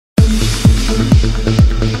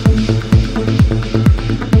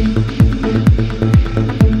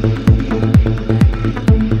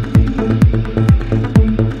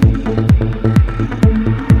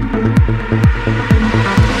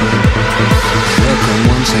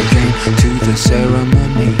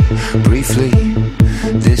Ceremony, briefly,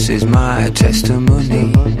 this is my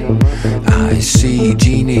testimony. I see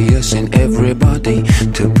genius in everybody.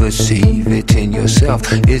 To perceive it in yourself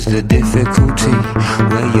is the difficulty.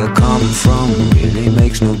 Where you come from really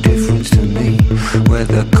makes no difference to me.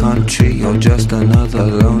 Whether country or just another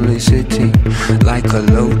lonely city. Like a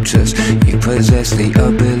lotus, you possess the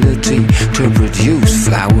ability to produce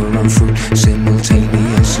flower and fruit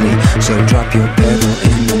simultaneously. So drop your pedal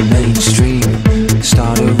in the mainstream,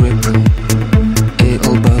 start a ripple.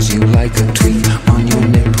 It'll buzz you like a tweet on your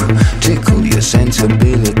nipple. Tickle your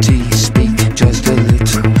sensibility, speak just a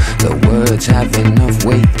little. The words have enough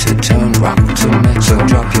weight to turn rock to metal. So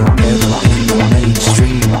drop your pedal in